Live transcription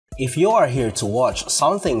If you are here to watch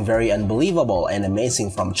something very unbelievable and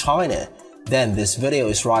amazing from China, then this video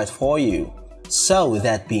is right for you. So with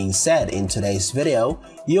that being said, in today's video,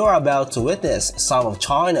 you are about to witness some of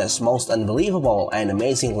China's most unbelievable and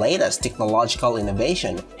amazing latest technological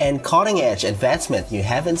innovation and cutting-edge advancement you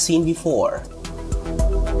haven't seen before.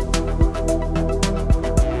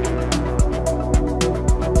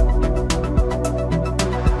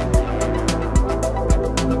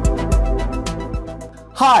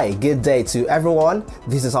 Hi, good day to everyone.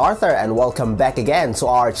 This is Arthur and welcome back again to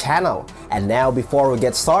our channel. And now before we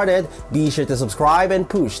get started, be sure to subscribe and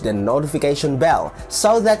push the notification bell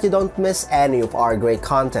so that you don't miss any of our great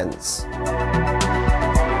contents.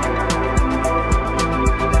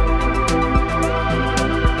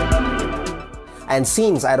 And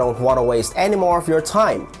since I don't want to waste any more of your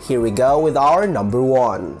time, here we go with our number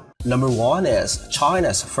one. Number one is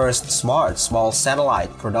China's first smart small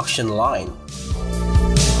satellite production line.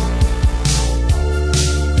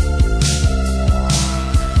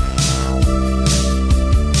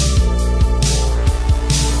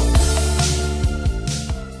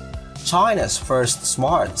 China's first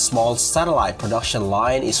smart small satellite production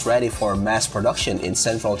line is ready for mass production in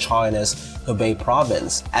central China's Hebei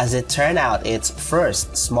province, as it turned out its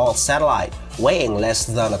first small satellite weighing less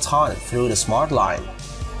than a ton through the smart line.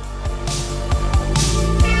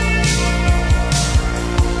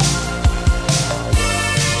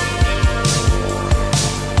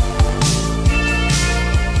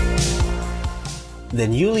 The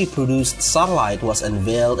newly produced satellite was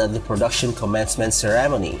unveiled at the production commencement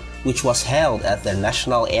ceremony, which was held at the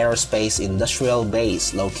National Aerospace Industrial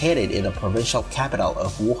Base located in the provincial capital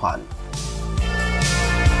of Wuhan.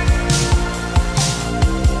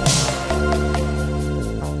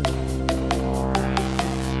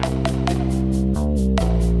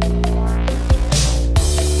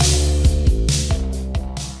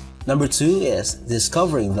 Number two is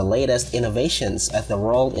discovering the latest innovations at the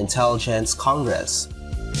World Intelligence Congress.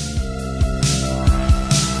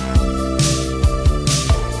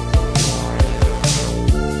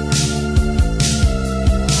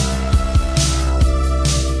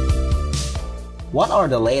 What are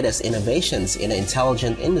the latest innovations in the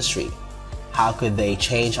intelligence industry? How could they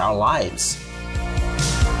change our lives?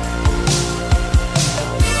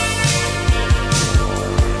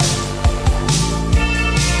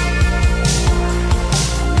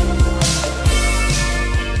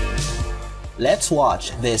 Let's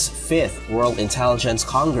watch this 5th World Intelligence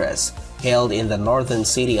Congress, held in the northern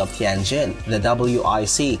city of Tianjin. The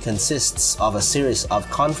WIC consists of a series of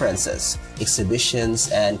conferences,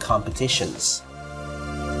 exhibitions, and competitions.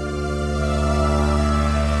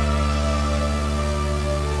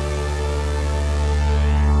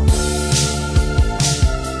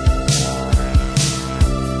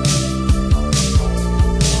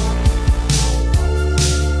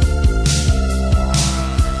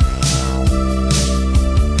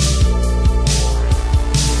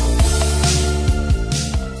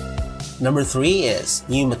 Number 3 is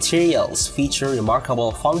new materials feature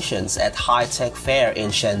remarkable functions at high-tech fair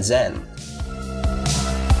in Shenzhen.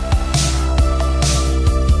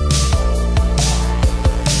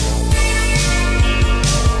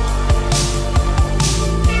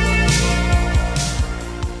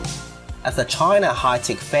 At the China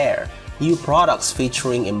High-Tech Fair, new products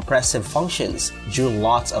featuring impressive functions drew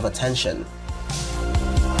lots of attention.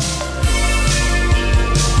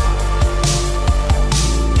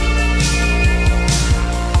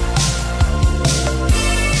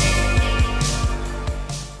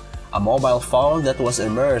 A mobile phone that was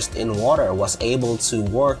immersed in water was able to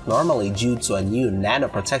work normally due to a new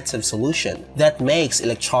nanoprotective solution that makes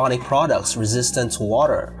electronic products resistant to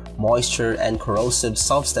water, moisture, and corrosive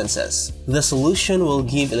substances. The solution will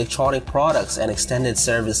give electronic products an extended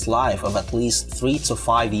service life of at least 3 to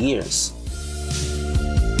 5 years.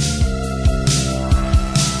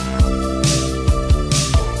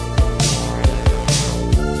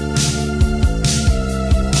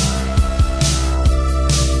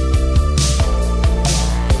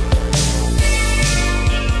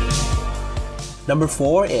 Number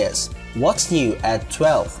 4 is what's new at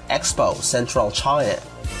 12th Expo Central China.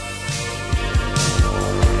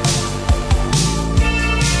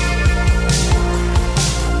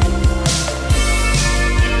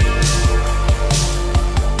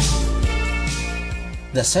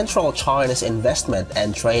 The Central China's Investment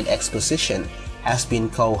and Trade Exposition has been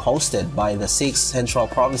co-hosted by the 6 central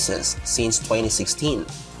provinces since 2016.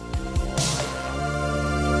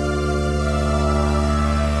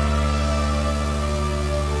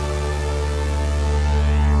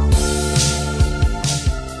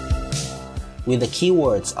 with the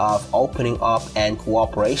keywords of opening up and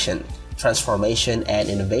cooperation, transformation and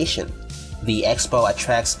innovation. The expo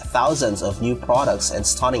attracts thousands of new products and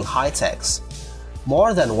stunning high-techs.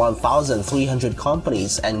 More than 1,300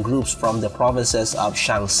 companies and groups from the provinces of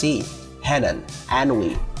Shaanxi, Henan,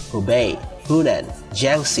 Anhui, Hubei, Hunan,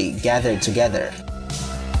 Jiangxi gathered together.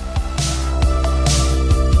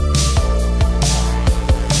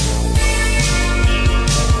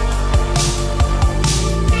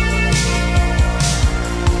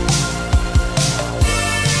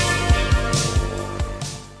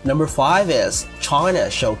 Number 5 is China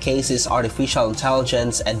showcases artificial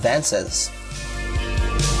intelligence advances.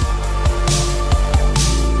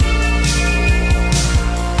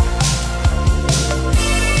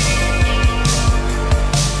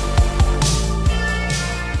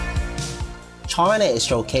 China is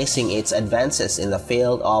showcasing its advances in the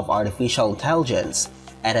field of artificial intelligence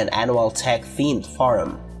at an annual tech-themed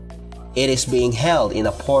forum. It is being held in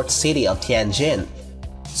the port city of Tianjin.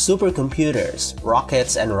 Supercomputers,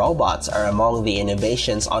 rockets, and robots are among the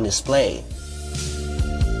innovations on display.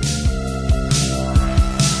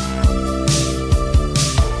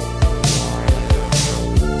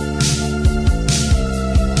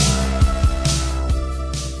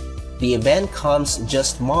 The event comes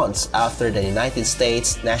just months after the United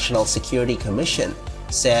States National Security Commission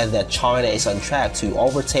said that China is on track to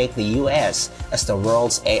overtake the US as the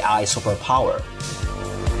world's AI superpower.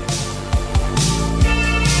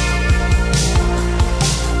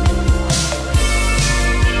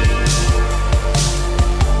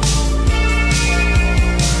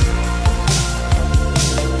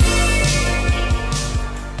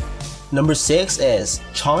 Number 6 is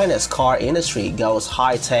China's car industry goes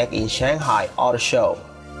high-tech in Shanghai Auto Show.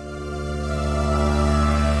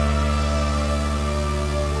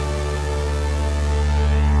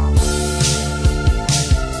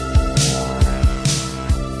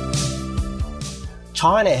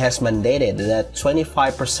 China has mandated that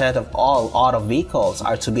 25% of all auto vehicles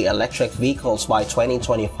are to be electric vehicles by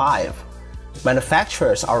 2025.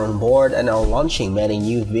 Manufacturers are on board and are launching many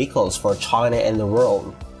new vehicles for China and the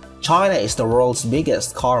world. China is the world's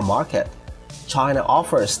biggest car market. China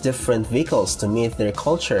offers different vehicles to meet their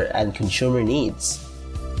culture and consumer needs.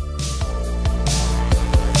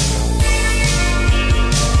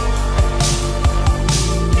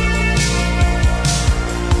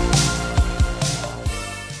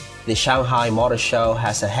 The Shanghai Motor Show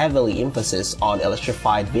has a heavy emphasis on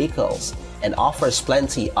electrified vehicles and offers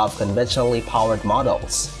plenty of conventionally powered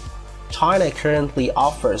models. China currently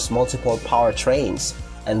offers multiple powertrains,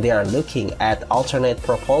 and they are looking at alternate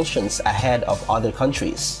propulsions ahead of other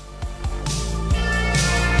countries.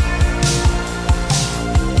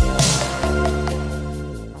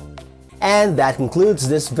 And that concludes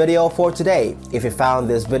this video for today. If you found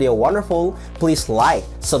this video wonderful, please like,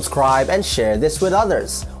 subscribe, and share this with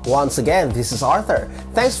others. Once again, this is Arthur.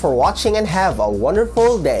 Thanks for watching and have a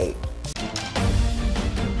wonderful day.